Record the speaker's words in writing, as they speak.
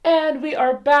And we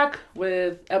are back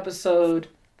with episode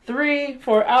 3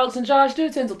 for Alex and Josh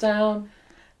do Tinseltown.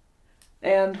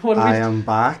 And what I am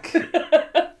back.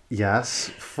 Yes,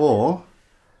 for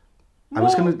I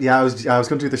was gonna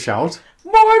do the shout.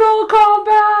 Mortal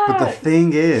Kombat. But the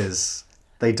thing is,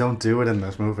 they don't do it in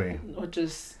this movie. Which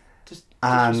is just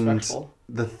And disrespectful.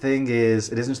 the thing is,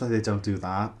 it isn't just like they don't do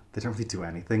that. They don't really do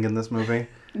anything in this movie.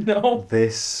 No.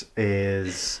 This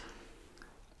is...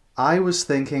 I was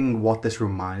thinking what this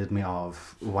reminded me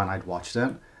of when I'd watched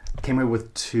it. I came up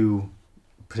with 2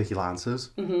 particular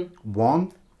answers. Mm-hmm.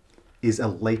 One is a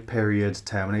late period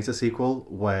Terminator sequel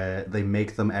where they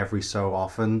make them every so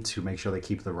often to make sure they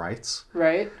keep the rights.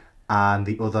 Right. And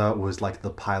the other was like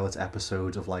the pilot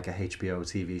episode of like a HBO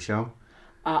TV show.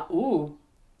 Ooh.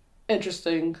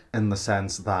 Interesting. In the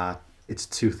sense that it's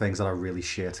 2 things that are really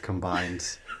shit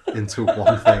combined into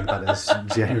one thing that is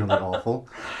genuinely awful.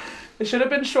 It should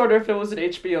have been shorter if it was an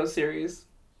HBO series.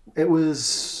 It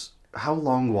was... How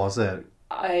long was it?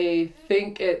 I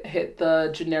think it hit the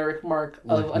generic mark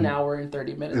of an hour and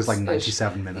 30 minutes. It was like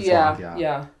 97 minutes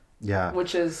long. Yeah.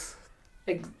 Which is...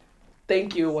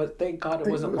 Thank you. Thank God it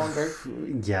wasn't longer.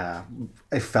 Yeah.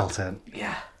 I felt it.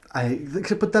 Yeah.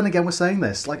 But then again, we're saying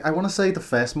this. Like, I want to say the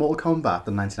first Mortal Kombat,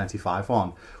 the 1995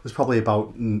 one, was probably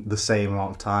about the same amount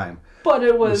of time. But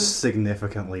it was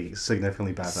significantly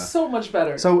better. So much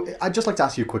better. So, I'd just like to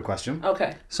ask you a quick question.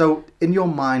 Okay. So, in your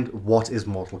mind, what is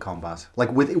Mortal Kombat?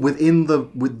 Like, within the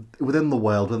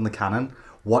world, within the canon,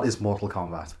 what is Mortal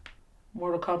Kombat?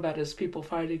 Mortal Kombat is people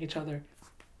fighting each other.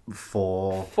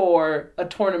 For a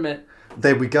tournament.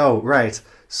 There we go. Right.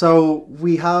 So,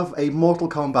 we have a Mortal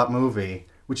Kombat movie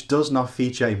which does not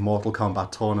feature a Mortal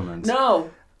Kombat tournament. No.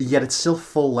 Yet it's still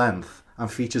full length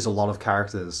and features a lot of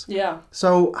characters. Yeah.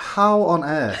 So how on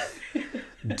earth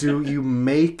do you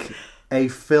make a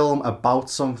film about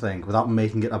something without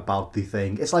making it about the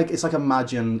thing? It's like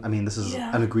imagine, I mean, this is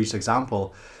an egregious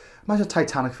example. Imagine a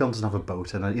Titanic film doesn't have a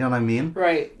boat in it, you know what I mean?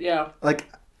 Right, yeah.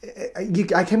 Like,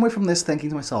 I came away from this thinking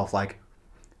to myself, like,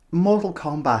 Mortal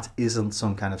Kombat isn't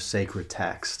some kind of sacred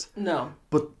text. No.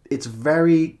 But it's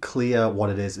very clear what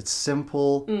it is. It's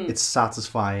simple, it's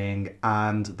satisfying,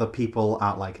 and the people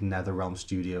at like NetherRealm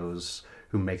Studios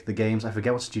who make the games, I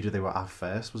forget what studio they were at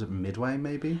first. Was it Midway,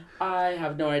 maybe? I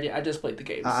have no idea. I just played the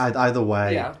games. Either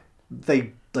way,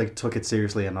 they like took it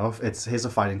seriously enough. Here's a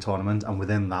fighting tournament, and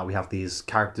within that we have these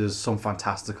characters, some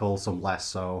fantastical, some less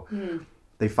so.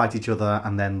 They fight each other,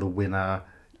 and then the winner...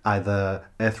 Either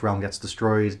Earthrealm gets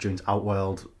destroyed, joins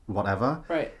Outworld, whatever.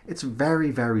 Right. It's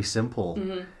very, very simple.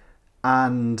 Mm-hmm.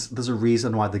 And there's a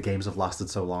reason why the games have lasted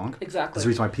so long. Exactly. There's a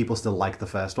reason why people still like the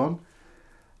first one.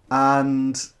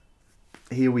 And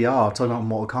here we are, talking about a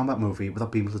Mortal Kombat movie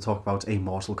without being able to talk about a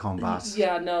Mortal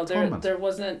Kombat there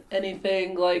wasn't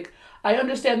anything like... I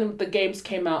understand that the games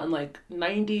came out in like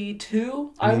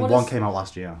 92. I mean, one came out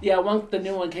last year. Yeah, the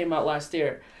new one came out last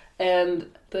year. And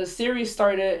the series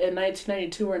started in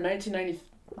 1992 or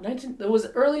 1990. It was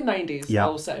early 90s, I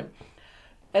will say.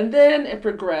 And then it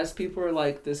progressed. People were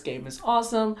like, this game is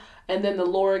awesome. And then the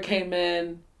lore came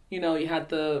in. You know, you had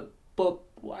the book.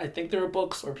 I think there were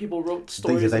books or people wrote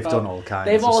stories they've about... done all kinds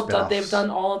of spin-offs. They've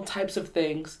done all types of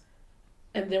things.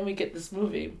 And then we get this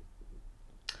movie.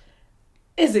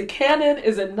 Is it canon?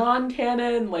 Is it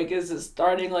non-canon? Like, is it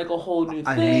starting like a whole new thing?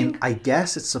 I mean, I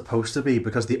guess it's supposed to be,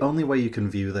 because the only way you can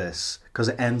view this, because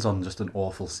it ends on just an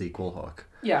awful sequel hook.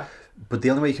 Yeah. But the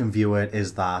only way you can view it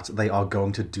is that they are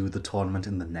going to do the tournament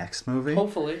in the next movie.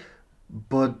 Hopefully.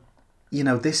 But, you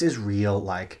know, this is real,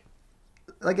 like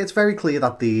it's very clear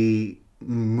that the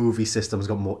movie system has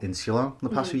got more insular in the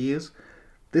past few years.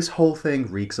 This whole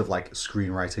thing reeks of, like,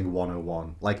 screenwriting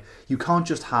 101. Like, you can't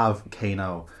just have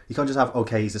Kano. You can't just have,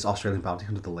 okay, he's this Australian bounty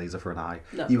hunter with the laser for an eye.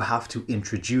 No. You have to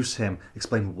introduce him,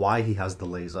 explain why he has the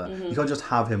laser. You can't just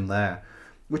have him there.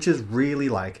 Which is really,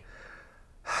 like...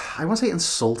 I want to say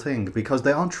insulting, because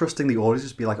they aren't trusting the audience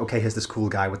to be like, okay, here's this cool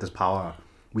guy with this power.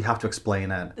 We have to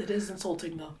explain it. It is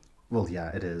insulting, though. Well, yeah,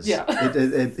 it is. Yeah.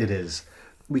 It is.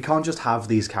 We can't just have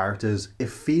these characters. It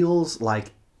feels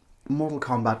like Mortal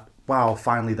Kombat... Wow,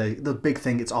 finally, the big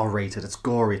thing, it's R-rated, it's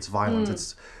gory, it's violent,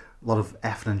 it's a lot of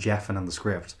effing and jeffing in the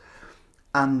script.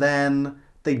 And then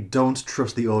they don't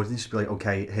trust the audience to be like,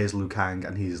 okay, here's Liu Kang,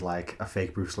 and he's like a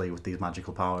fake Bruce Lee with these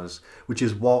magical powers, which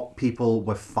is what people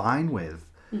were fine with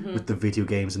the video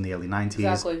games in the early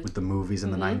 90s, with the movies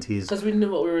in the 90s. Because we knew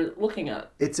what we were looking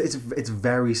at. It's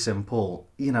very simple.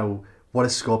 You know, what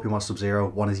is Scorpion, what is Sub-Zero?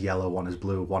 One is yellow, one is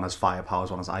blue, one has fire powers,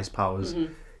 one has ice powers.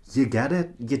 You get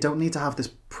it. You don't need to have this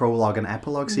prologue and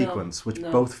epilogue sequence, which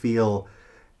both feel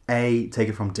A, take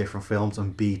it from different films,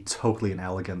 and B, totally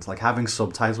inelegant. Like having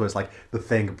subtitles where it's like the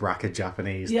thing bracket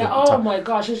Japanese. Yeah. Oh my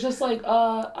gosh, it's just like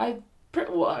well,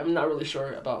 I'm not really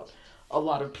sure about a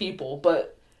lot of people,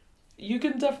 but you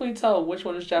can definitely tell which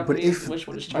one is Japanese and which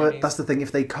one is Chinese. But that's the thing.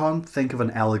 If they can't think of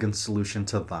an elegant solution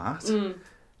to that,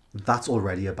 that's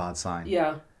already a bad sign.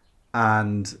 Yeah.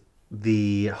 And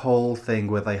the whole thing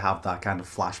where they have that kind of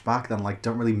flashback, then like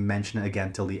don't really mention it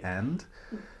again till the end.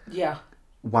 Yeah.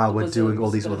 While we're doing all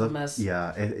these other mess.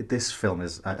 Yeah, this film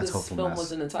is a total mess. This film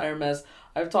was an entire mess.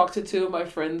 I've talked to two of my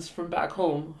friends from back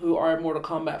home who are Mortal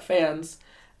Kombat fans,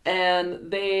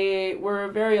 and they were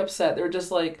very upset. They were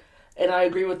just like, and I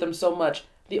agree with them so much.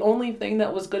 The only thing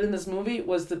that was good in this movie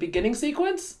was the beginning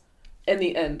sequence and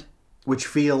the end. Which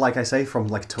feel, like I say, from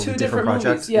like totally different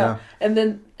projects. Movies, yeah. And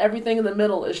then everything in the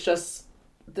middle is just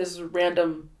this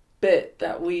random bit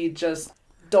that we just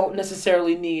don't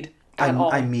necessarily need at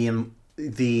all. I mean,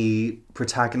 the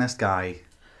protagonist guy,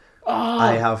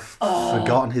 I have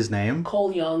forgotten his name.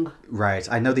 Cole Young.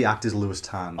 Right. I know the actor's Louis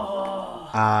Tan.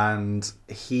 And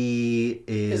he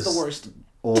is the worst.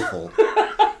 Awful.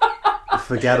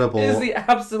 Forgettable. Is the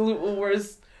absolute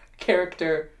worst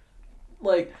character.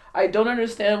 Like, I don't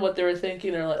understand what they were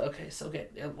thinking. They're like, okay,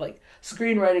 like,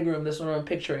 screenwriting room, this is what I'm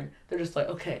picturing. They're just like,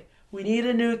 okay, we need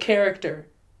a new character.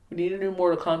 We need a new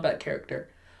Mortal Kombat character.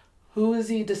 Who is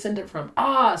he descended from?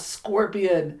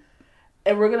 Scorpion.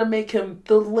 And we're going to make him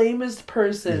the lamest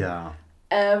person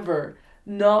ever.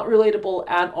 Not relatable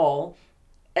at all.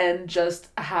 And just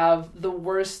have the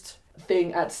worst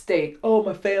thing at stake. Oh,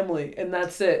 my family. And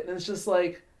that's it. And it's just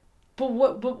like... But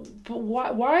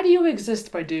why do you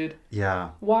exist, my dude?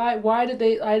 Yeah. Why did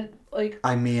they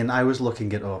I mean, I was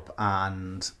looking it up,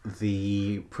 and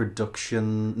the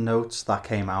production notes that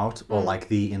came out, or like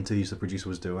the interviews the producer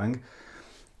was doing,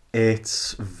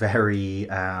 it's very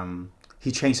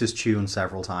he changed his tune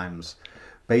several times.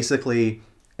 Basically,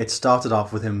 it started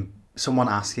off with someone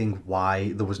asking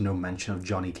why there was no mention of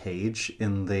Johnny Cage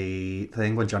in the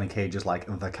thing, when Johnny Cage is like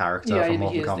the character from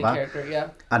Mortal Kombat. The character, yeah.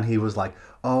 And he was like,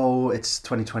 oh, it's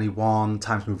 2021,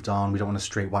 time's moved on, we don't want a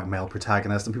straight white male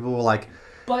protagonist. And people were like...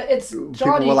 But it's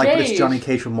Johnny Cage. But it's Johnny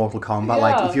Cage from Mortal Kombat. Yeah.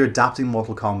 Like, if you're adapting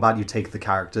Mortal Kombat, you take the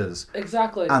characters.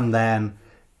 Exactly. And then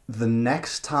the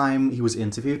next time he was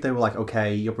interviewed, they were like,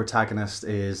 okay, your protagonist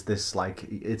is this, like,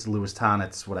 it's Louis Tan,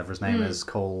 it's whatever his name is,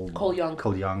 Cole Young.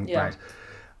 Cole Young, yeah.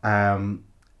 Right.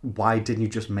 Why didn't you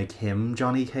just make him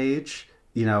Johnny Cage?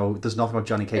 You know, there's nothing about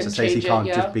Johnny Cage that says he can't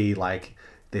just be like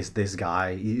this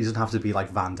guy. He doesn't have to be like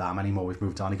Van Damme anymore. We've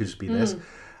moved on. He could just be this.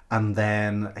 And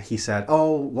then he said,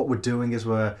 oh, what we're doing is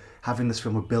we're having this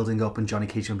film, we're building up, and Johnny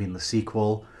Cage going to be in the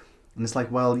sequel. And it's like,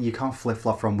 well, you can't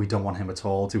flip-flop from we don't want him at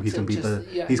all to he's going to be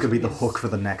he's going to be the hook for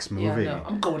the next movie. Yeah, no,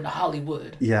 I'm going to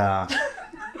Hollywood. Yeah.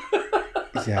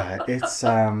 Yeah, it's...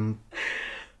 And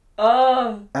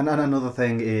another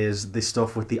thing is the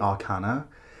stuff with the Arcana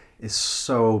is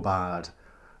so bad.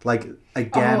 Like,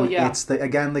 again,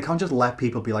 they can't just let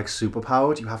people be like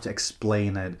superpowered. You have to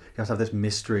explain it. You have to have this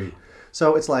mystery.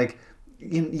 So it's like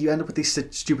you end up with these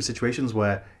stupid situations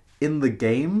where in the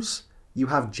games you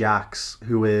have Jax,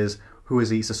 who is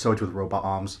he's a soldier with robot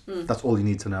arms. That's all you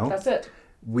need to know. That's it.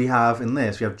 We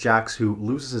have Jax who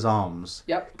loses his arms.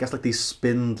 Yep. Gets like these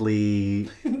spindly,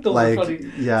 like,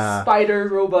 funny. Yeah, spider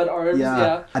robot arms.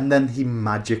 Yeah. And then he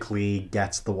magically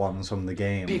gets the ones from the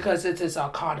game because it's his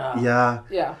Arcana. Yeah.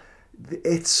 Yeah.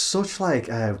 It's such like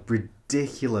a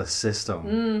ridiculous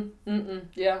system.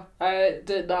 Yeah, I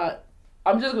did not.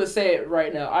 I'm just gonna say it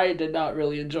right now. I did not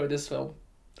really enjoy this film.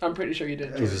 I'm pretty sure you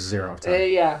did. It was 0 out of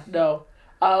 10. Yeah. No.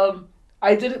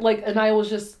 I didn't like, and I was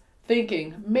just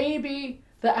thinking maybe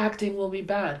the acting will be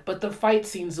bad, but the fight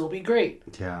scenes will be great.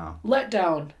 Yeah. Let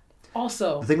down.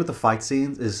 Also. The thing with the fight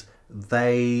scenes is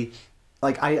I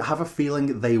have a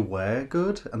feeling they were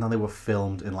good, and then they were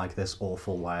filmed in like this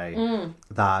awful way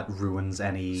that ruins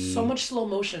any... So much slow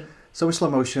motion. So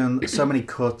many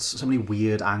cuts, so many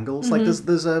weird angles. Like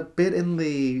there's a bit in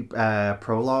the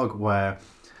prologue where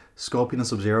Scorpion and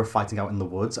Sub-Zero fighting out in the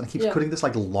woods, and it keeps cutting this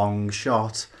like long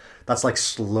shot that's like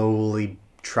slowly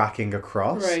tracking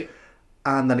across, right?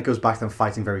 And then it goes back to them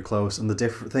fighting very close. And the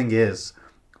different thing is,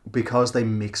 because they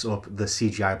mix up the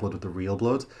CGI blood with the real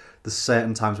blood, there's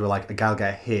certain times where like a guy will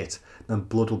get hit, then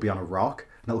blood will be on a rock,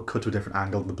 and it'll cut to a different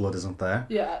angle, and the blood isn't there.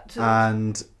 Yeah.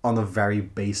 And on a very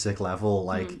basic level,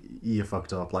 like you're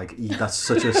fucked up. Like that's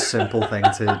such a simple thing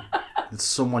to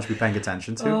someone should be paying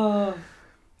attention to.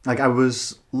 Like I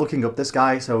was looking up this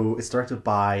guy, so it's directed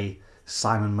by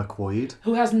Simon McQuoid,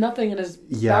 who has nothing in his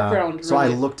background. So I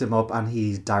looked him up, and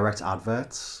he directs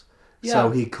adverts. Yeah.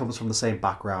 So he comes from the same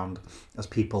background as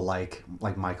people like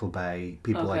Michael Bay,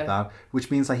 people like that, which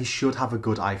means that he should have a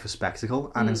good eye for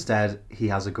spectacle, and instead he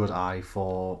has a good eye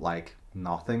for like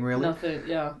nothing really. Nothing,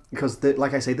 yeah. Because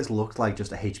like I say, this looked like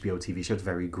just a HBO TV show. It's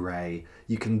very grey.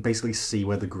 You can basically see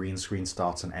where the green screen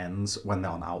starts and ends when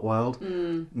they're on Outworld.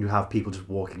 You have people just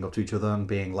walking up to each other and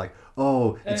being like,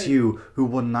 "Oh, it's you who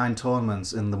won 9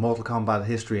 tournaments in the Mortal Kombat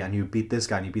history, and you beat this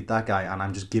guy and you beat that guy," and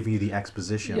I'm just giving you the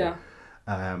exposition. Yeah.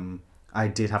 I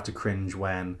did have to cringe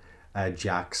when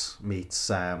Jax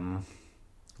meets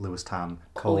Lewis Tan,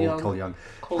 Cole Young.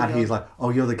 He's like, "Oh,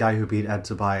 you're the guy who beat Ed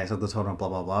Tobias at the tournament, blah,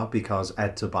 blah, blah," because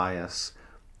Ed Tobias,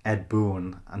 Ed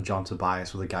Boon, and John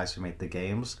Tobias were the guys who made the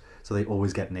games, so they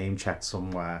always get name checked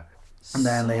somewhere. And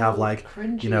then they have like,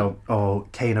 cringy. you know, oh,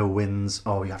 Kano wins,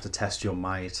 oh, you have to test your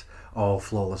might, oh,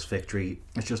 flawless victory.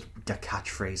 It's just get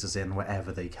catchphrases in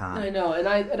wherever they can. I know, and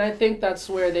I think that's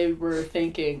where they were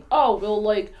thinking, oh,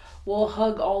 we'll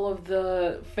hug all of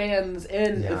the fans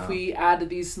in if we add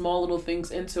these small little things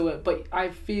into it. But I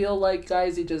feel like,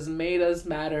 guys, he just made us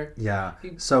matter. Yeah.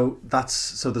 So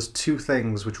there's 2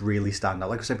 things which really stand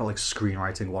out. Like I said about like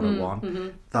screenwriting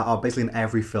 101, that are basically in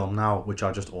every film now, which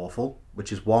are just awful.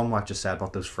 Which is one what I just said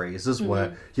about those phrases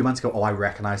where you're meant to go, "Oh, I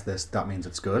recognize this, that means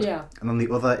it's good." Yeah. And then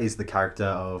the other is the character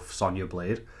of Sonya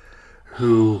Blade,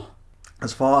 who,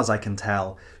 as far as I can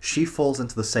tell, she falls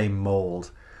into the same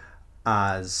mold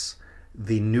as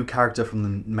the new character from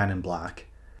the Men in Black,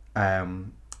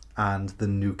 and the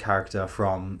new character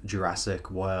from Jurassic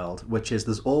World, which is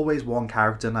there's always one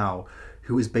character now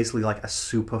who is basically like a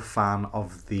super fan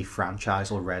of the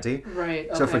franchise already. Right.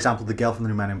 Okay. So, for example, the girl from the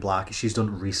new Men in Black, she's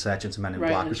done research into Men in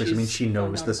Black, which basically means she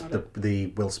knows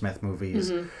the Will Smith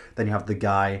movies. Then you have the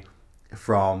guy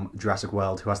from Jurassic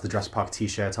World who has the Jurassic Park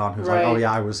t-shirt on, who's like, "Oh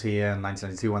yeah, I was here in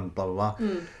 1992 and blah, blah,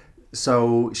 blah."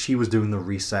 So she was doing the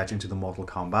research into the Mortal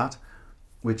Kombat,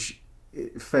 which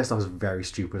first off was very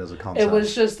stupid as a concept. It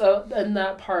was just, and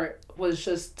that part was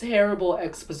just terrible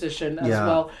exposition as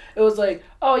well. It was like,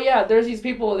 oh yeah, there's these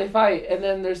people, they fight, and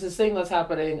then there's this thing that's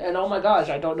happening, and oh my gosh,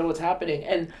 I don't know what's happening,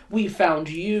 and we found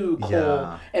you,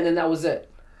 Cole, and then that was it.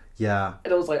 Yeah.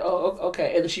 And it was like, oh,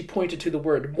 okay, and then she pointed to the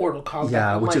word Mortal Kombat.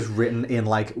 Yeah, which is written in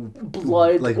like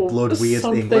blood weird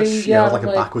English, like a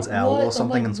backwards L or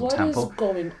something, and some temple. What is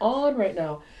going on right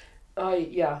now?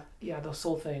 Yeah, the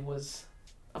soul thing was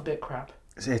a bit crap.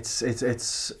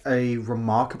 It's a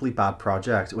remarkably bad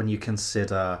project when you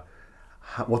consider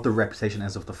what the reputation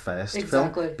is of the first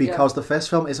film. Because the first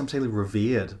film isn't particularly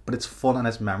revered, but it's fun and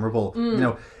it's memorable. You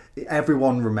know,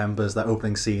 everyone remembers that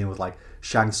opening scene with like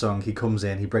Shang Tsung. He comes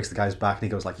in, he breaks the guy's back, and he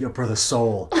goes like, "Your brother's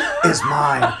soul is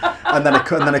mine." and then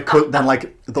then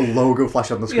like the logo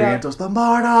flashes on the screen. It does the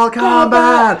Mortal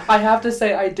Kombat. I have to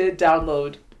say, I did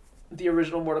download the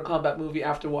original Mortal Kombat movie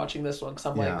after watching this one, because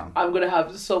I'm like, I'm gonna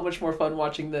have so much more fun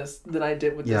watching this than I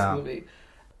did with this movie.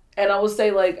 And I will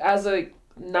say, like, as a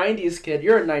 90s kid,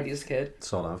 you're a 90s kid.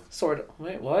 Sort of.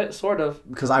 Wait, what? Sort of.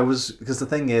 Because the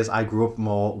thing is, I grew up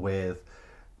more with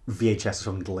VHS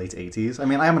from the late 80s. I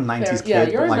mean, I am a 90s kid. Yeah,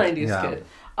 you're a 90s kid.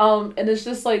 And it's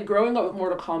just like growing up with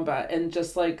Mortal Kombat and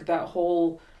just like that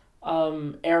whole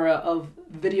era of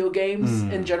video games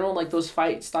in general, like those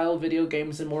fight style video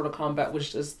games in Mortal Kombat was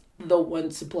just the one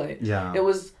to play. Yeah. It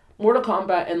was Mortal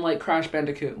Kombat and like Crash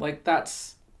Bandicoot. Like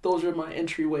those are my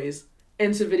entryways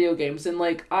into video games. And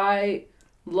like I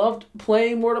loved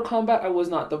playing Mortal Kombat. I was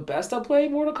not the best at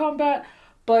playing Mortal Kombat,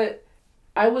 but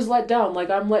I was let down. Like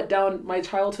I'm let down. My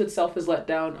childhood self is let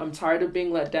down. I'm tired of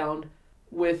being let down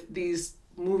with these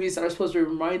movies that are supposed to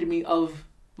remind me of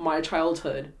my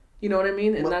childhood. You know what I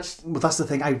mean? And that's the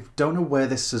thing. I don't know where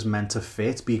this is meant to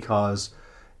fit, because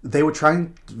they were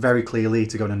trying very clearly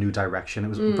to go in a new direction. It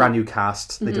was a brand new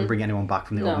cast. They didn't bring anyone back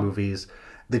from the old movies.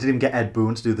 They didn't even get Ed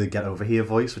Boon to do the Get Over Here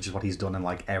voice, which is what he's done in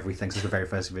like everything since the very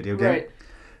first video game. Right.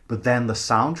 But then the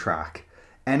soundtrack,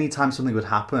 anytime something would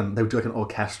happen, they would do like an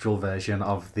orchestral version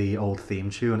of the old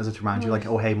theme tune as it reminds you, like,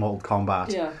 "Oh hey, Mortal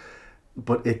Kombat." Yeah.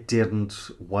 But it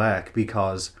didn't work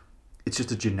because it's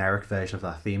just a generic version of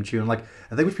that theme tune. Like,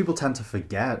 I think what people tend to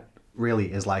forget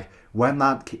really is like when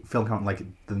that film came out in like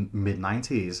the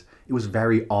mid-90s, it was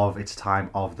very of its time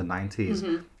of the 90s.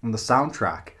 And the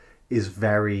soundtrack is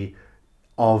very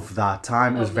of that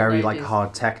time. It was very 90s. Like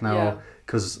hard techno,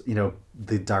 because you know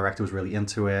the director was really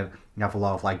into it. You have a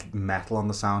lot of like metal on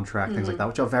the soundtrack, things like that,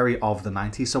 which are very of the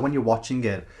 90s. So when you're watching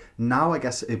it now, I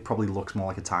guess it probably looks more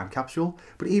like a time capsule,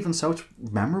 but even so, it's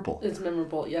memorable. It's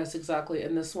memorable, yes, exactly.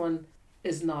 And this one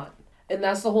is not. And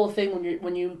that's the whole thing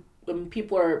when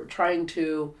people are trying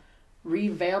to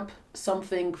revamp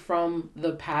something from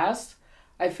the past,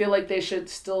 I feel like they should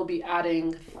still be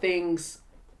adding things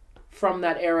from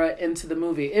that era into the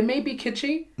movie. It may be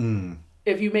kitschy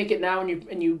if you make it now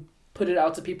and you put it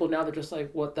out to people now. They're just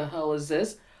like, what the hell is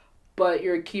this? But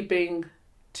you're keeping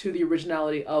to the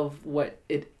originality of what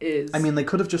it is. I mean, they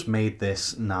could have just made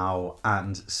this now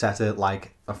and set it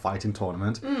like a fighting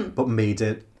tournament, but made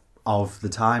it of the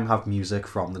time, have music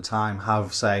from the time,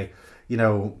 have, say, you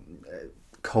know,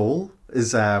 Cole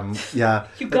is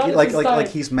like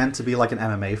he's meant to be like an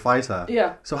MMA fighter.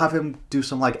 Yeah. So have him do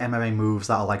some like MMA moves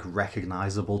that are like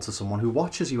recognizable to someone who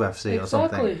watches UFC or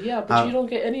something. Exactly. Yeah, but you don't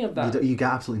get any of that. You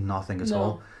get absolutely nothing at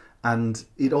all. And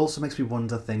it also makes me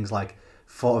wonder things like,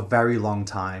 for a very long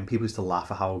time, people used to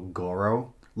laugh at how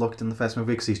Goro looked in the first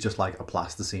movie because he's just like a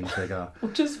plasticine figure.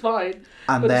 Which is fine.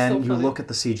 And then you look at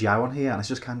the CGI one here and it's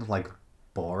just kind of like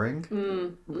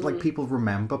boring. Like people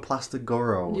remember plastic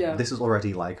Goro. Yeah. This is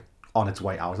already like on its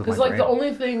way out of my brain. Because like brain. the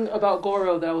only thing about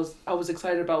Goro that I was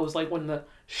excited about was like when the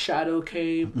shadow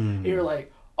came and you're like,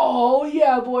 oh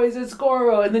yeah boys, it's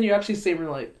Goro, and then you actually see him and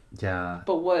you're like, yeah.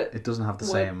 But what? It doesn't have the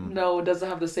same. No, it doesn't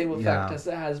have the same effect as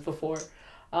it has before.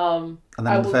 And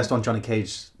then in the first one, Johnny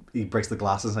Cage, he breaks the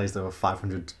glasses and says there were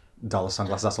 $500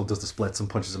 sunglasses. That's all, does the splits and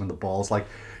punches him in the balls. Like,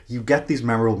 you get these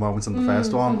memorable moments in the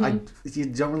first one. You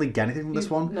don't really get anything from this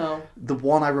one. No. The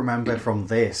one I remember from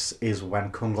this is when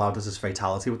Kung Lao does his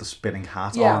fatality with the spinning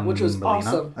hat on which was Melina,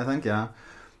 awesome. I think, yeah.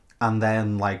 And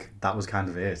then, like, that was kind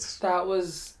of it. That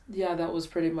was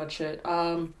pretty much it.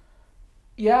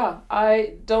 Yeah,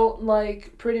 I don't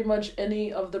like pretty much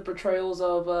any of the portrayals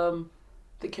of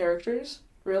the characters.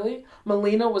 Really?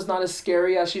 Melina was not as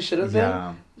scary as she should have been.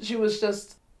 Yeah. She was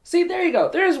just... See, there you go.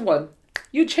 There's one.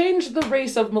 You changed the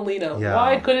race of Melina. Yeah.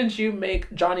 Why couldn't you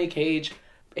make Johnny Cage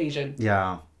Asian?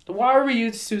 Yeah. Why were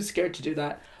you too scared to do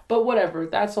that? But whatever.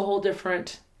 That's a whole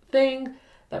different thing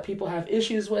that people have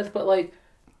issues with. But like,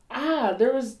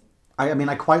 there was... I mean,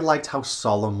 I quite liked how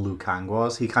solemn Liu Kang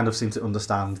was. He kind of seemed to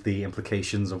understand the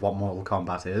implications of what Mortal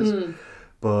Kombat is.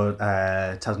 But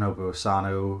Tadanobu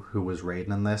Asano, who was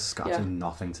Raiden in this, got absolutely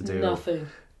nothing to do. Nothing.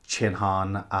 Chin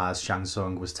Han as Shang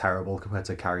Tsung was terrible compared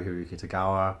to Kari-Hiroyuki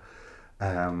Tagawa.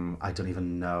 I don't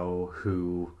even know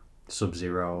who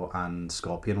Sub-Zero and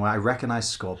Scorpion were. I recognise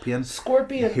Scorpion.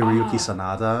 Hiroyuki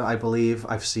Sanada, I believe.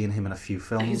 I've seen him in a few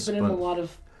films. He's been in a lot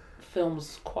of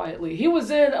films quietly. He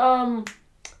was in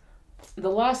The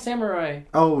Last Samurai.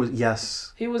 Oh,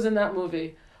 yes. He was in that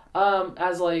movie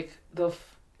as like the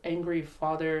angry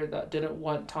father that didn't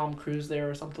want Tom Cruise there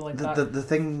or something like that. The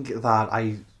thing that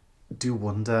I do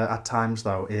wonder at times,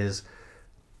 though, is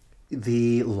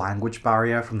the language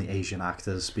barrier from the Asian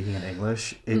actors speaking in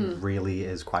English. It really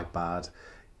is quite bad.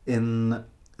 In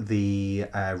the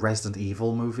Resident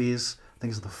Evil movies, I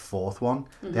think it's the fourth one,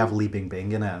 they have Li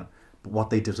Bingbing in it. But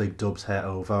what they did is they dubbed her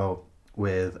over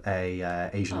with a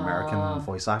Asian American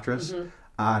voice actress,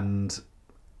 and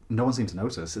no one seemed to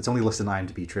notice. It's only listed in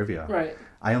IMDb trivia. Right.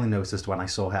 I only noticed when I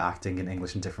saw her acting in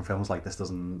English in different films. Like, this is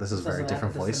a very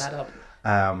different voice.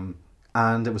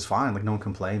 And it was fine. Like, no one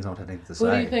complained. No one had anything to say.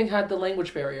 Who do you think had the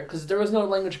language barrier? Because there was no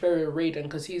language barrier in Raiden,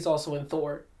 because he's also in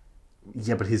Thor.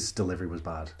 Yeah, but his delivery was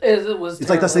bad. It was. It's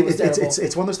terrible. Like that's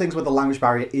it's one of those things where the language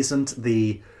barrier isn't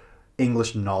the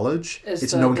English knowledge.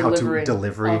 It's knowing how to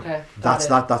deliver. Okay, that's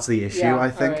the issue. Yeah, I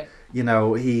think. Right. You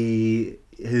know,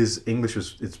 his English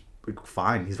it's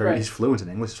fine. He's fluent in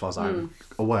English as far as I'm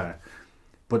aware,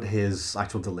 but his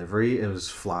actual delivery is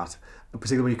flat.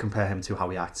 Particularly when you compare him to how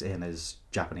he acts in his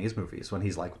Japanese movies, when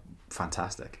he's like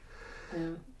fantastic. Yeah.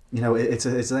 You know, it's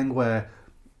a thing where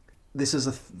this is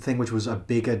a thing which was a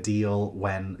bigger deal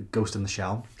when Ghost in the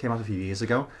Shell came out a few years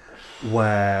ago,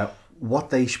 where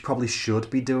what they probably should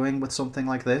be doing with something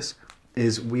like this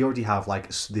is we already have like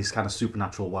this kind of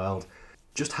supernatural world.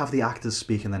 Just have the actors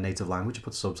speak in their native language and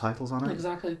put subtitles on it.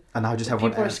 Exactly. And now just have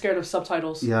people are scared of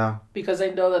subtitles. Yeah. Because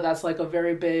they know that that's like a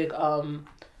very big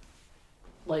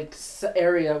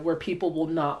area where people will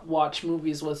not watch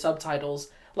movies with subtitles.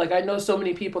 Like, I know so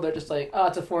many people that are just like,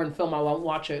 it's a foreign film, I won't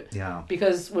watch it. Yeah.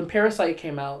 Because when Parasite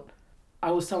came out,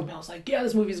 I was telling them, I was like, yeah,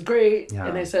 this movie's great. Yeah.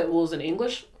 And they said, well, is it in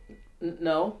English?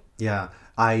 No. Yeah.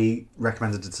 I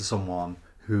recommended it to someone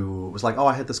who was like,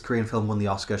 I heard this Korean film won the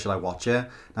Oscar, should I watch it?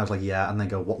 And I was like, yeah. And they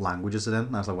go, what language is it in?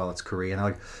 And I was like, well, it's Korean. And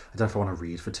I'm like, I don't know if I want to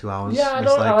read for 2 hours. Yeah,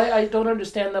 I don't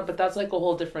understand that, but that's like a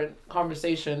whole different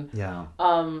conversation. Yeah.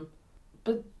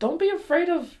 But don't be afraid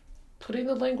of putting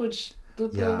the language,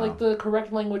 the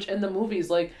correct language in the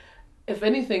movies. Like, if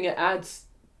anything, it adds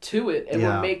to it. It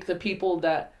will make the people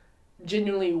that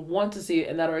genuinely want to see it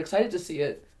and that are excited to see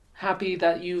it happy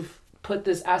that you've put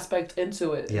this aspect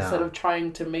into it instead of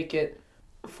trying to make it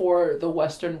for the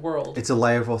Western world. It's a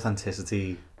layer of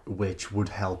authenticity which would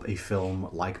help a film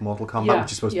like Mortal Kombat,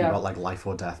 which is supposed to be about like life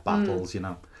or death battles, you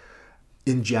know.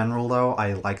 In general, though,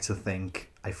 I like to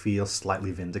think I feel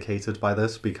slightly vindicated by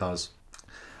this because,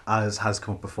 as has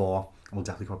come up before, and will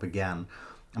definitely come up again,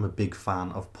 I'm a big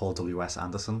fan of Paul W.S.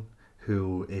 Anderson,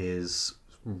 who is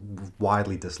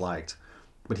widely disliked.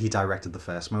 But he directed the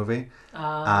first movie,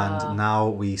 and now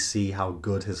we see how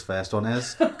good his first one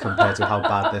is compared to how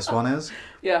bad this one is.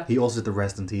 Yeah. He also did the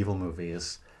Resident Evil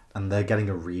movies, and they're getting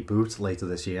a reboot later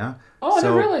this year. Oh, I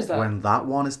didn't realize that. When that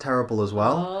one is terrible as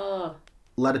well,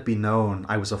 let it be known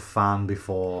I was a fan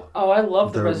before. Oh, I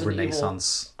love the Resident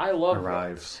Renaissance. Evil. I love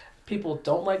arrives. It. People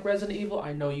don't like Resident Evil.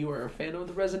 I know you are a fan of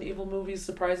the Resident Evil movies,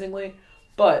 surprisingly,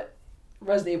 but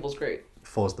Resident Evil's great.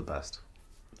 4's the best.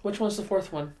 Which one's the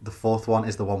fourth one? The fourth one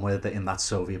is the one where they're in that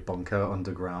Soviet bunker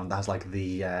underground. That has like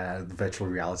the virtual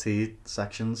reality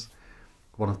sections.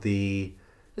 One of the...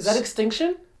 Is that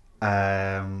Extinction?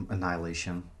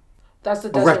 Annihilation. That's the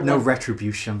desert No, one.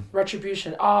 Retribution.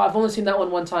 Retribution. Oh, I've only seen that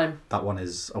one time. That one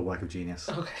is a work of genius.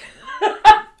 Okay.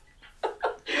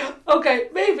 Okay,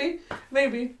 maybe.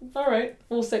 All right,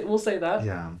 we'll say that.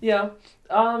 Yeah. Yeah.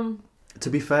 To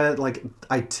be fair, like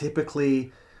I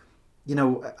typically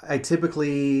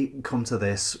come to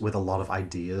this with a lot of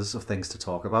ideas of things to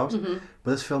talk about,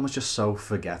 but this film is just so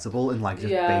forgettable in like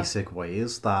just basic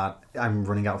ways that I'm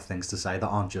running out of things to say that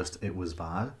aren't just it was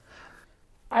bad.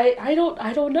 I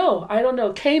don't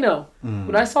know. Kano.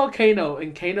 When I saw Kano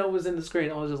and Kano was in the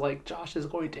screen, I was just like, Josh is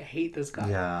going to hate this guy.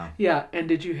 Yeah. Yeah. And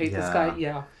did you hate this guy?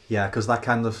 Yeah. Yeah, because that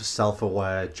kind of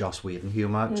self-aware Joss Whedon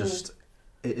humor just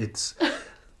it's.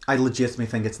 I legitimately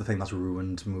think it's the thing that's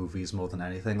ruined movies more than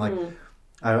anything. Like,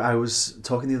 I was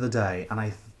talking the other day, and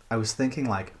I was thinking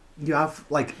like you have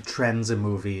like trends in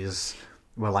movies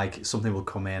where like something will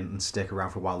come in and stick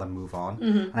around for a while then move on,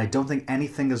 and I don't think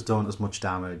anything has done as much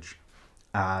damage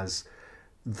as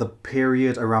the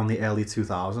period around the early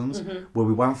 2000s where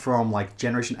we went from like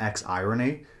Generation X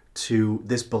irony to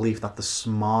this belief that the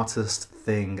smartest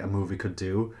thing a movie could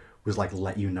do was like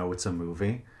let you know it's a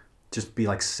movie. Just be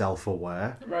like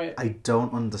self-aware. Right. I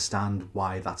don't understand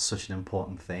why that's such an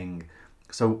important thing.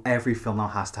 So every film now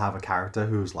has to have a character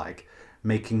who's like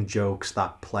making jokes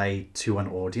that play to an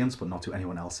audience but not to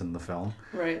anyone else in the film.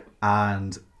 Right.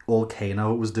 And all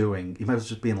Kano was doing, he might have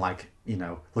just been like, you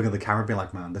know, looking at the camera being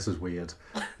like, man, this is weird.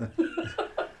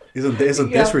 Isn't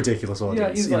this ridiculous audience? Yeah,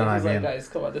 he's you know like, what I mean? like, guys,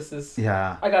 come on, this is...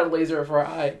 Yeah. I got a laser for an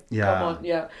eye. Yeah. Come on,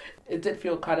 yeah. It did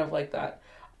feel kind of like that.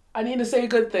 I need to say a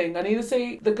good thing. I need to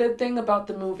say the good thing about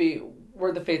the movie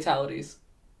were the fatalities.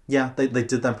 Yeah, they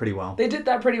did that pretty well. They did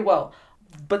that pretty well.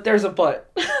 But there's a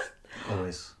but.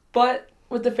 Always. But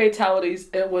with the fatalities,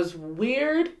 it was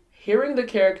weird hearing the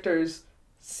characters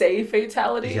say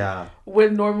fatality. Yeah.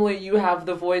 When normally you have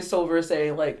the voiceover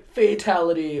saying like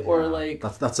fatality or like...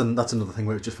 That's another thing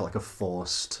where it just felt like a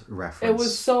forced reference. It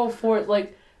was so forced.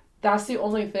 Like, that's the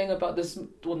only thing about this.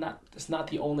 Well, it's not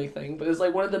the only thing, but it's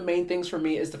like one of the main things for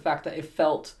me is the fact that it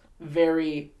felt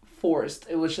very forced.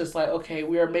 It was just like, okay,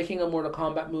 we are making a Mortal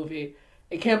Kombat movie.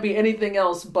 It can't be anything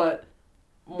else but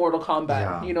Mortal Kombat.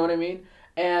 Yeah. You know what I mean?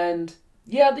 And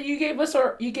yeah, you gave us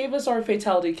our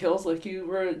fatality kills. Like, you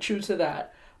were true to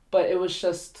that, but it was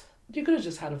just, you could have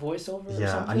just had a voiceover. Or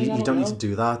something. And you don't need to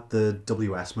do that. The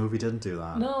WS movie didn't do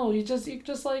that. No, you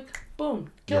just like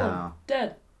boom, kill him,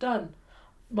 dead, done.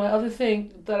 My other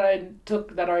thing that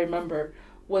I remember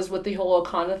was with the whole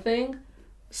Okana thing.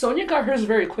 Sonya got hers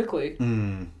very quickly.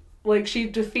 Like, she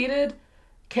defeated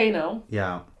Kano.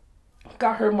 Yeah.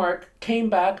 Got her mark, came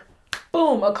back,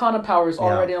 boom, Okana powers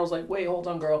already. I was like, wait, hold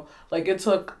on, girl. Like, it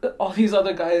took all these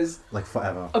other guys like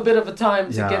forever. A bit of a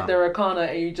time to get their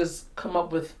Okana, and you just come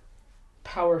up with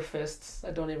power fists.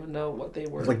 I don't even know what they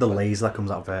were. It's like the laser that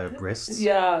comes out of her wrists.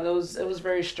 Yeah, it was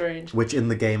very strange. Which in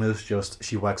the game is just,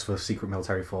 she works for a secret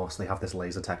military force. They have this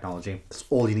laser technology. That's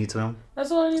all you need to know.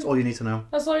 That's all you need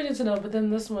to know. But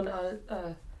then this one,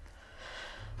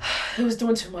 it was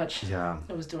doing too much. Yeah.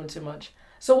 It was doing too much.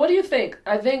 So what do you think?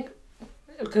 I think,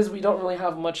 because we don't really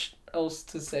have much else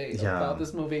to say about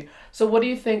this movie. So what do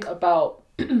you think about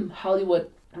Hollywood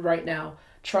right now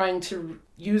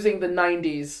using the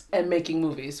 90s and making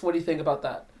movies? What do you think about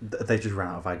that? They just ran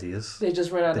out of ideas.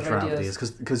 Because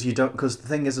the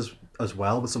thing is as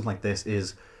well with something like this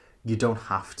is you don't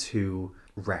have to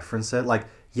reference it. Like,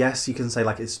 yes, you can say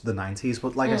like it's the 90s,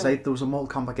 but like I say, there was a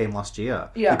Mortal Kombat game last year.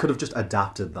 Yeah. They could have just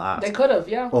adapted that. They could have,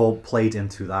 yeah. Or played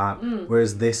into that.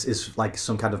 Whereas this is like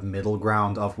some kind of middle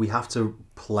ground of we have to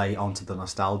play onto the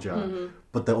nostalgia,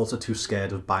 but they're also too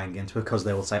scared of buying into it because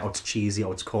they will say, oh, it's cheesy,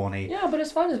 oh, it's corny. Yeah, but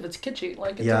it's fine if it's kitschy.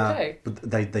 Like, it's okay.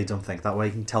 But they don't think that way.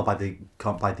 You can tell by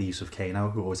the use of Kano,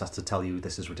 who always has to tell you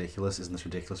this is ridiculous. Isn't this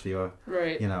ridiculous for you?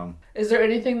 Right. You know. Is there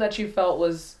anything that you felt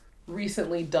was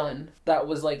recently done that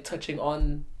was like touching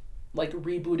on like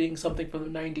rebooting something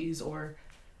from the 90s or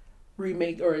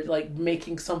remake or like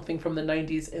making something from the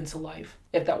 90s into life?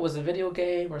 If that was a video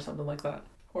game or something like that,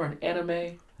 or an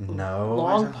anime. No.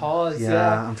 Long pause.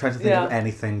 Yeah, I'm trying to think of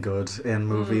anything good in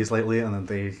movies lately, and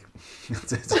then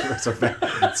it's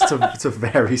a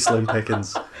very slim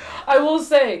pickings. I will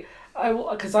say,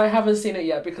 because I haven't seen it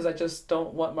yet because I just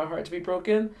don't want my heart to be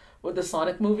broken with the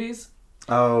Sonic movies.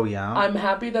 Oh yeah. I'm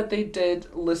happy that they did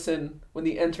listen when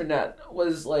the internet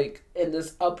was like in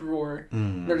this uproar.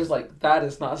 They're just like, that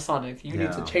is not Sonic. You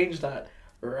need to change that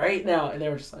right now. And they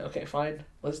were just like, okay, fine,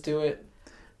 let's do it.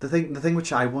 The thing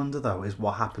which I wonder though is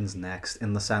what happens next,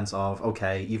 in the sense of,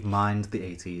 okay, you've mined the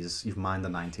 80s, you've mined the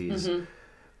 90s. Mm-hmm.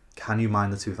 Can you mine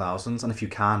the 2000s? And if you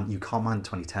can't mine the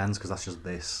 2010s because that's just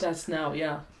this. That's now,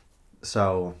 yeah.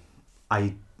 So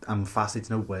I'm fascinated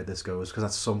to know where this goes, because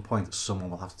at some point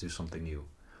someone will have to do something new.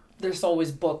 There's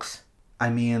always books. I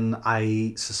mean,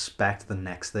 I suspect the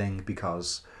next thing,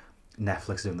 because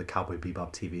Netflix is doing the Cowboy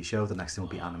Bebop TV show, the next thing will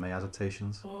be anime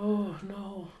adaptations. Oh,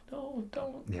 no,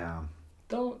 don't. Yeah.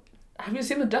 Don't. Have you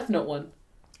seen the Death Note one?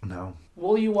 No.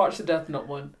 Will you watch the Death Note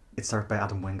one? It's directed by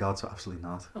Adam Wingard, so absolutely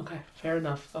not. Okay, fair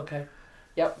enough. Okay.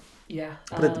 Yep. Yeah.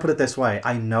 Put it this way,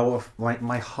 I know if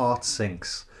my heart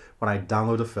sinks when I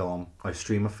download a film, I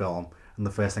stream a film, and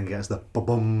the first thing I get is the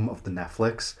ba-boom of the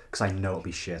Netflix, because I know it'll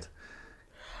be shit.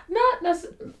 Not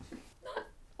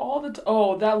all the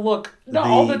all the time. Not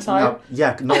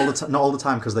all the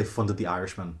time, because they funded The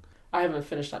Irishman. I haven't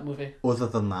finished that movie. Other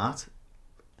than that,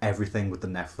 everything with the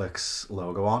Netflix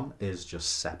logo on is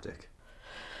just septic.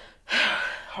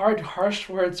 Harsh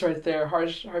words right there.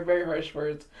 Very harsh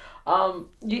words. I'll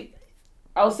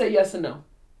say yes and no.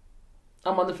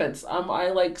 I'm on the fence.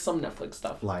 I like some Netflix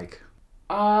stuff. Like?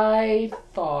 I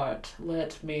thought,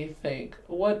 let me think.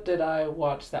 What did I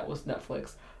watch that was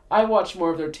Netflix? I watched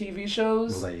more of their TV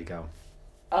shows. Well, there you go.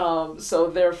 So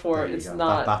therefore it's go.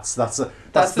 not. That's the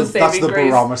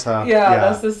grace. barometer. Yeah,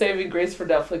 that's the saving grace for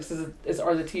Netflix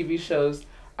are the TV shows.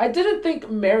 I didn't think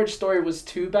Marriage Story was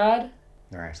too bad.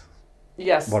 Right.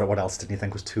 Yes. What else did you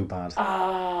think was too bad?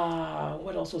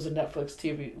 What else was a Netflix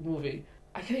TV movie?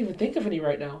 I can't even think of any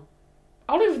right now.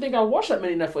 I don't even think I watched that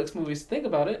many Netflix movies. Think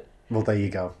about it. Well, there you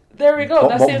go. There we go.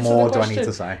 That's the answer to the question. What more do I need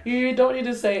to say? You don't need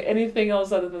to say anything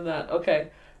else other than that. Okay,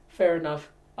 fair enough.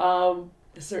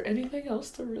 Is there anything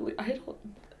else to really?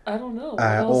 I don't know.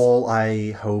 All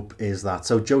I hope is that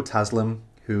Joe Taslim,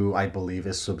 who I believe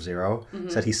is Sub-Zero,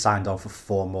 said he signed on for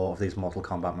 4 more of these Mortal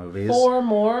Kombat movies. 4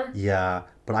 more? Yeah,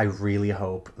 but I really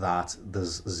hope that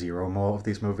there's 0 more of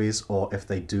these movies, or if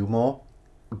they do more,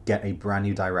 get a brand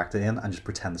new director in and just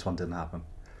pretend this one didn't happen.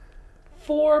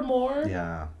 4 more?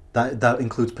 Yeah. That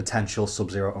includes potential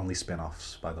Sub-Zero only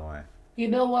spin-offs, by the way. You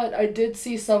know what? I did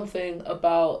see something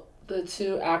about the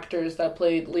 2 actors that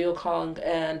played Liu Kang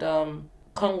and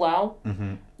Kung Lao.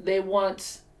 Mm-hmm. They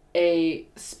want a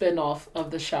spin-off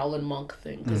of the Shaolin monk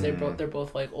thing, because they're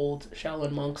both like old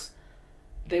Shaolin monks.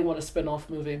 They want a spin-off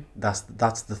movie. That's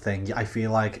the thing. I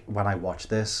feel like when I watched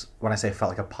this, when I say it felt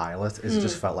like a pilot, it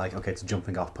just felt like, okay, it's a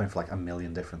jumping off point for like a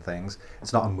million different things.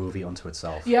 It's not a movie unto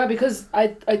itself. Yeah, because I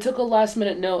took a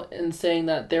last-minute note in saying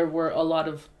that there were a lot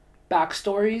of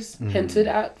backstories hinted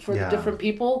at for the different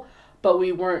people, but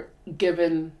we weren't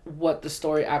given what the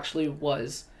story actually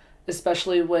was.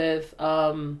 Especially with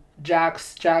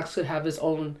Jax. Jax could have his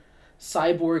own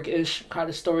cyborg-ish kind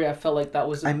of story. I felt like that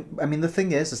was... I mean, the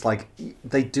thing is, it's like,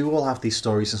 they do all have these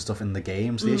stories and stuff in the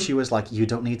games. The issue is, like, you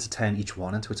don't need to turn each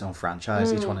one into its own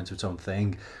franchise, each one into its own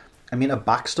thing. I mean, a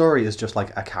backstory is just,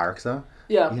 like, a character.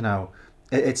 Yeah. You know,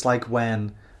 it's like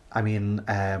when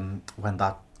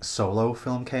that Solo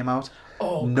film came out.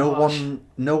 Oh, no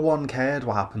one cared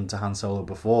what happened to Han Solo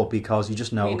before, because you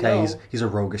just know, he's a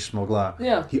roguish smuggler.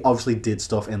 Yeah. He obviously did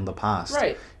stuff in the past.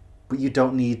 Right. But you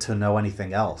don't need to know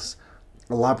anything else.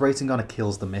 Elaborating on it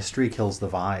kills the mystery, kills the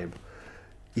vibe.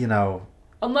 You know.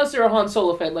 Unless you're a Han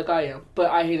Solo fan like I am,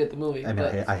 but I hated the movie. I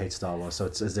mean, I hate Star Wars, so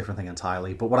it's a different thing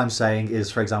entirely. But what I'm saying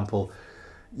is, for example,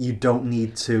 you don't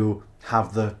need to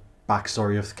have the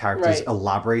backstory of the characters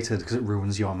elaborated, because it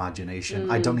ruins your imagination.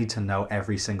 I don't need to know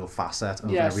every single facet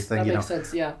of everything. That makes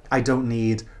sense, yeah. I don't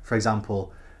need, for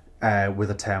example, with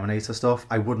the Terminator stuff,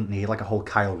 I wouldn't need like a whole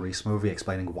Kyle Reese movie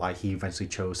explaining why he eventually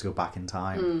chose to go back in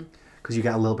time. Because you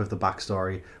get a little bit of the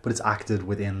backstory, but it's acted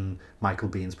within Michael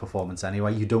Biehn's performance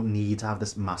anyway. You don't need to have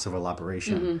this massive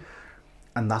elaboration.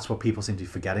 And that's what people seem to be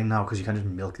forgetting now, because you can just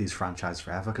milk these franchises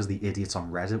forever, because the idiots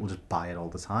on Reddit will just buy it all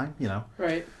the time, you know?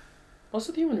 Right. What's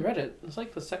with you and Reddit? It's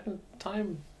like the second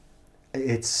time.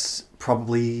 It's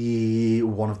probably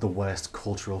one of the worst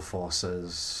cultural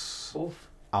forces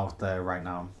out there right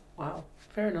now. Wow.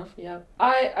 Fair enough. Yeah.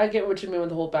 I get what you mean with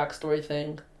the whole backstory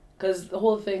thing. Because the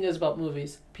whole thing is about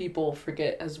movies. People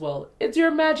forget as well. It's your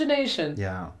imagination.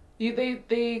 Yeah.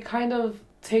 They kind of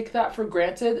take that for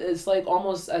granted. It's like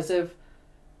almost as if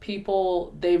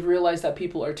they've realized that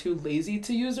people are too lazy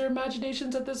to use their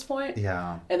imaginations at this point.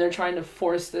 Yeah. And they're trying to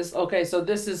force this. Okay, so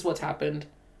this is what's happened.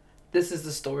 This is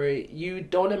the story. You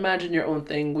don't imagine your own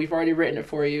thing. We've already written it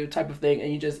for you, type of thing.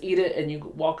 And you just eat it and you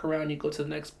walk around, you go to the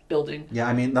next building. Yeah,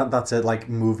 I mean, that's it. Like,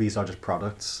 movies are just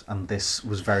products. And this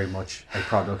was very much a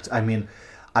product. I mean,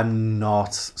 I'm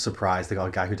not surprised they got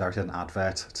a guy who directed an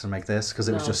advert to make this. Because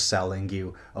it was just selling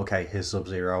you, okay, here's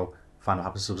Sub-Zero. Find what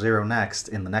happens to Sub-Zero next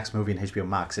in the next movie in HBO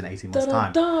Max in 18 months'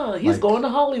 time. He's going to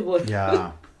Hollywood.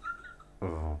 Yeah.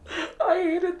 Oh. I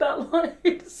hated that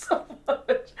line so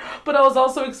much. But I was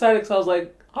also excited because I was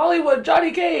like, Hollywood,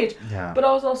 Johnny Cage. Yeah. But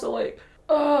I was also like,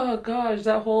 oh gosh,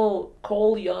 that whole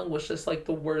Cole Young was just like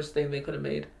the worst thing they could have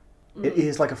made. It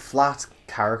is like a flat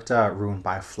character ruined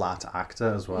by a flat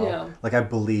actor as well. Yeah. Like, I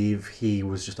believe he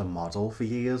was just a model for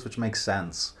years, which makes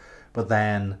sense. But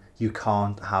then you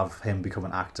can't have him become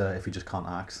an actor if he just can't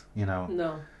act, you know?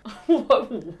 No.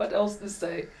 What else to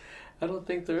say? I don't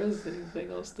think there is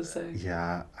anything else to say.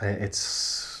 Yeah,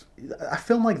 it's a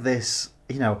film like this,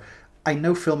 you know, I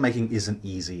know filmmaking isn't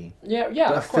easy. Yeah,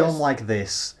 but of course. film like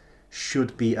this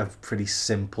should be a pretty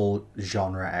simple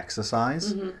genre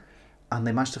exercise. Mm-hmm. And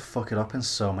they managed to fuck it up in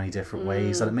so many different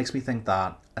ways that it makes me think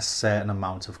that a certain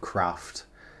amount of craft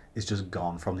is just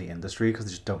gone from the industry because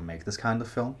they just don't make this kind of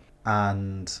film.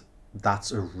 And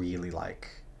that's a really, like,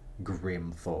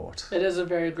 grim thought. It is a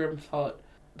very grim thought.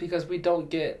 Because we don't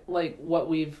get, like, what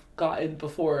we've gotten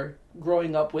before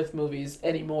growing up with movies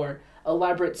anymore.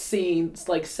 Elaborate scenes,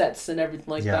 like, sets and everything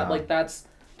like that. Like, that's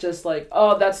just like,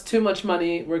 oh, that's too much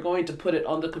money. We're going to put it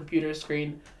on the computer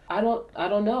screen. I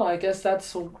don't know. I guess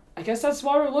that's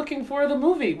why we're looking for the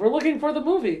movie. We're looking for the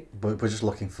movie. But we're just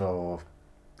looking for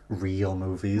real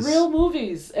movies. Real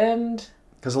movies. And...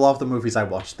 because a lot of the movies I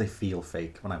watch, they feel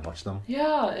fake when I watch them.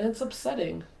 Yeah, and it's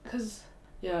upsetting. Because...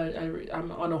 yeah,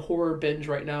 I'm on a horror binge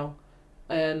right now,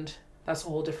 and that's a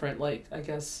whole different, like, I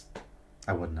guess...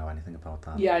 I wouldn't know anything about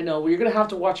that. Yeah, I know. Well, you're going to have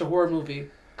to watch a horror movie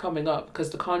coming up,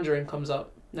 because The Conjuring comes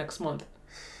up next month.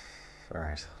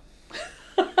 Alright.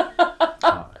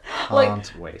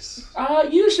 Can't wait.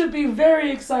 You should be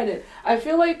very excited. I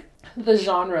feel like the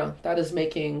genre that is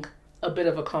making a bit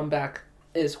of a comeback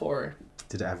is horror.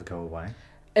 Did it ever go away?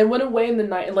 It went away in the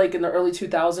early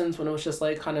 2000s when it was just,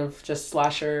 like, kind of just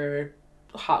slasher...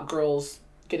 hot girls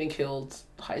getting killed,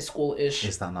 high school-ish.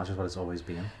 Is that not just what it's always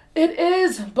been? It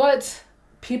is, but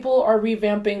people are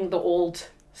revamping the old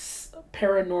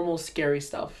paranormal scary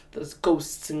stuff. There's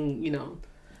ghosts and,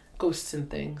 ghosts and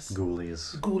things.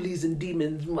 Ghoulies and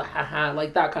demons,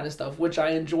 like that kind of stuff, which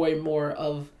I enjoy more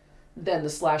of than the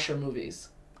slasher movies.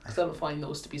 Because I don't find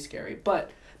those to be scary.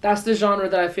 But that's the genre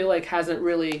that I feel like hasn't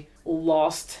really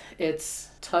lost its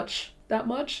touch that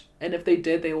much, and if they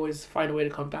did, they always find a way to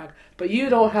come back. But you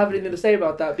don't have anything to say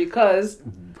about that because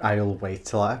I'll wait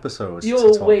till our episodes.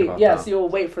 You'll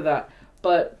wait for that.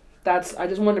 But I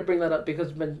just wanted to bring that up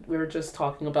because we were just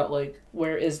talking about, like,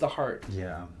 where is the heart?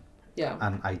 Yeah. Yeah.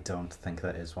 And I don't think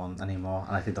there is one anymore.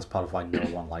 And I think that's part of why no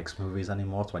one likes movies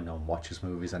anymore. It's why no one watches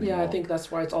movies anymore. Yeah, I think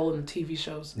that's why it's all in the TV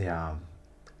shows. Yeah.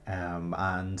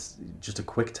 And just a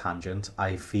quick tangent,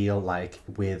 I feel like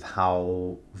with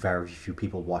how very few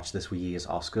people watch this year's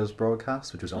Oscars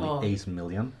broadcast, which was only 8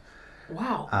 million.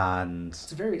 Wow. And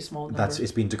it's a very small number.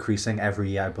 It's been decreasing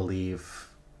every year, I believe,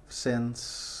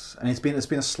 since... I mean, it's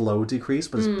been a slow decrease,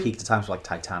 but it's peaked at times like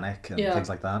Titanic and things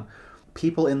like that.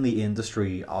 People in the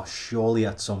industry are surely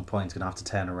at some point going to have to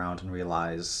turn around and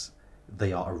realise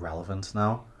they are irrelevant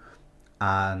now.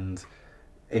 And...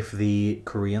 if the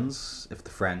Koreans, if the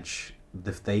French,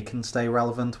 if they can stay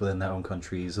relevant within their own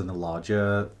countries and the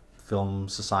larger film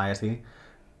society,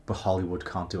 but Hollywood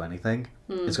can't do anything,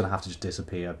 it's going to have to just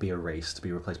disappear, be erased,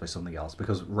 be replaced by something else.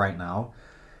 Because right now,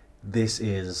 this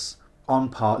is on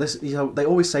par. They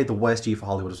always say the worst year for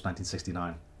Hollywood was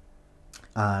 1969.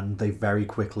 And they very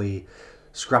quickly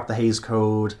scrapped the Hays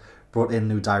Code, brought in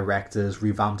new directors,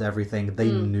 revamped everything. They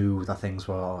knew that things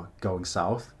were going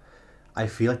south. I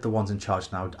feel like the ones in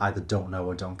charge now either don't know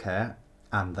or don't care,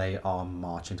 and they are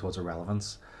marching towards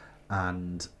irrelevance.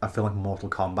 And I feel like Mortal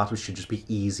Kombat, which should just be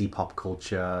easy pop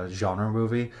culture genre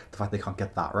movie, the fact they can't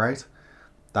get that right,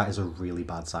 that is a really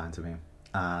bad sign to me.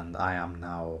 And I am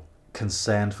now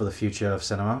concerned for the future of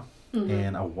cinema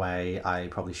in a way I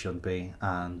probably shouldn't be.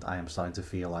 And I am starting to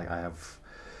feel like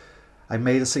I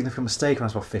made a significant mistake when I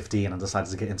was about 15 and decided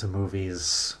to get into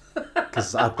movies.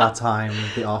 Because at that time,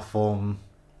 the art form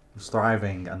was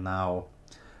thriving, and now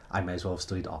I may as well have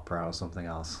studied opera or something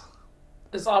else.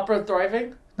 Is opera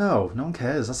thriving? No, no one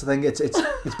cares. That's the thing. It's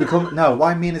become no. What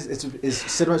I mean is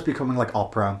cinema's becoming like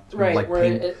opera. Right. Like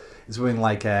it's becoming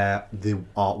like the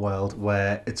art world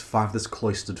where it's fine for this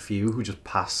cloistered few who just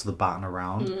pass the baton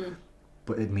around,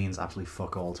 but it means absolutely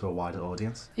fuck all to a wider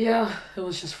audience. Yeah, it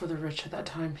was just for the rich at that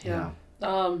time. Yeah.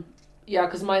 Yeah,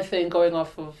 because my thing, going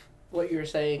off of what you're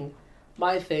saying,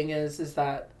 my thing is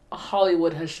that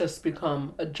Hollywood has just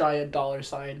become a giant dollar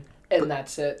sign, and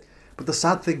that's it. But the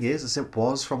sad thing is it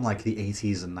was from like the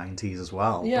 80s and 90s as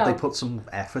well. Yeah. But they put some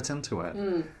effort into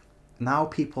it. Now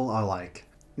people are like,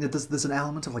 you know, there's an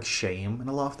element of like shame in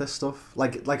a lot of this stuff.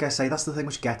 Like I say, that's the thing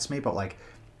which gets me about like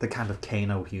the kind of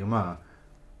Kano humor.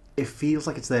 It feels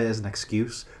like it's there as an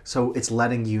excuse, so it's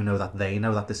letting you know that they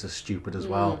know that this is stupid as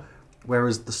well.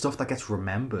 Whereas the stuff that gets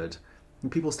remembered,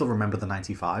 and people still remember the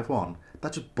 95 one,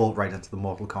 that just built right into the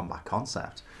Mortal Kombat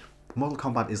concept. Mortal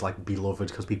Kombat is like beloved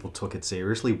because people took it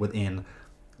seriously within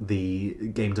the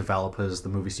game developers, the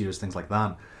movie studios, things like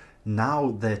that.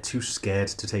 Now they're too scared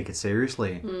to take it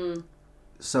seriously.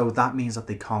 So that means that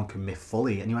they can't commit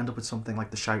fully, and you end up with something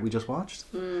like the shite we just watched.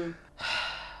 I'm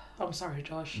sorry,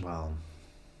 Josh. Well,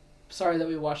 sorry that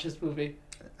we watched this movie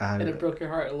and it broke your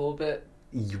heart a little bit.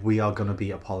 We are going to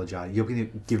be apologising. You're going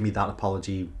to give me that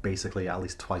apology basically at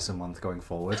least twice a month going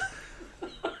forward.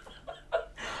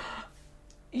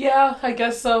 Yeah, I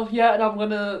guess so. Yeah, and I'm going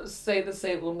to say the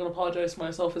same. I'm going to apologize to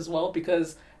myself as well,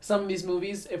 because some of these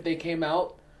movies, if they came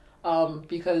out,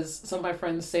 because some of my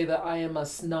friends say that I am a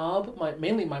snob.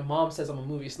 Mainly my mom says I'm a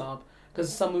movie snob.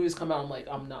 Because some movies come out, I'm like,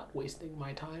 I'm not wasting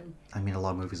my time. I mean, a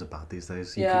lot of movies are bad these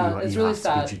days. It's really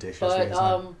sad. To be judicious.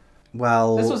 But,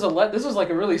 well, this was like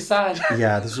a really sad.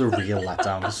 Yeah, this was a real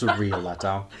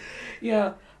letdown.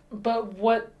 Yeah, but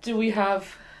what do we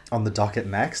have on the docket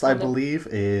next? I believe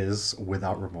is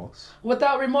Without Remorse.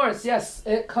 Without Remorse, yes,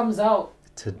 it comes out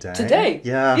today.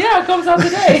 Yeah, it comes out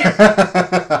today.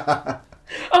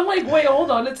 I'm like, wait,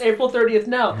 hold on, it's April 30th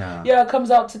now. Yeah, it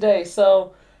comes out today,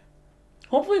 so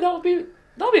hopefully that'll be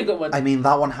a good one. I mean,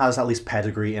 that one has at least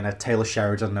pedigree in it. Taylor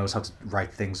Sheridan knows how to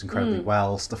write things incredibly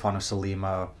well. Stefano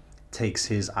Sollima takes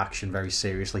his action very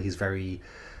seriously. He's very,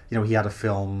 he had a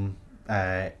film,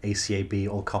 ACAB,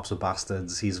 All Cops Are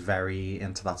Bastards. He's very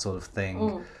into that sort of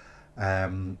thing.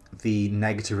 The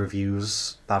negative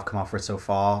reviews that have come out for it so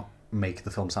far make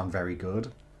the film sound very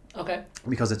good. Okay.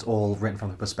 Because it's all written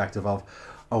from the perspective of,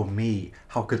 oh me,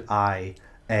 how could I,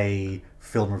 a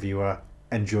film reviewer,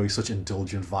 enjoy such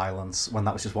indulgent violence when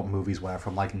that was just what movies were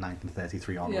from like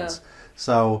 1933 onwards.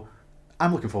 So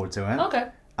I'm looking forward to it. Okay.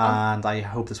 And I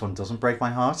hope this one doesn't break my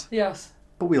heart. Yes.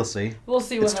 But we'll see. We'll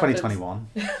see what happens. It's 2021.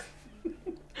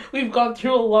 We've gone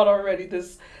through a lot already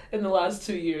in the last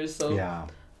 2 years, so yeah,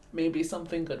 maybe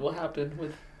something good will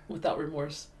happen Without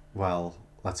Remorse. Well,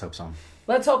 let's hope so.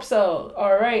 Let's hope so.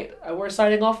 All right. We're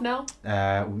signing off now.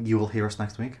 You will hear us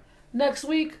next week. Next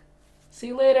week. See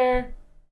you later.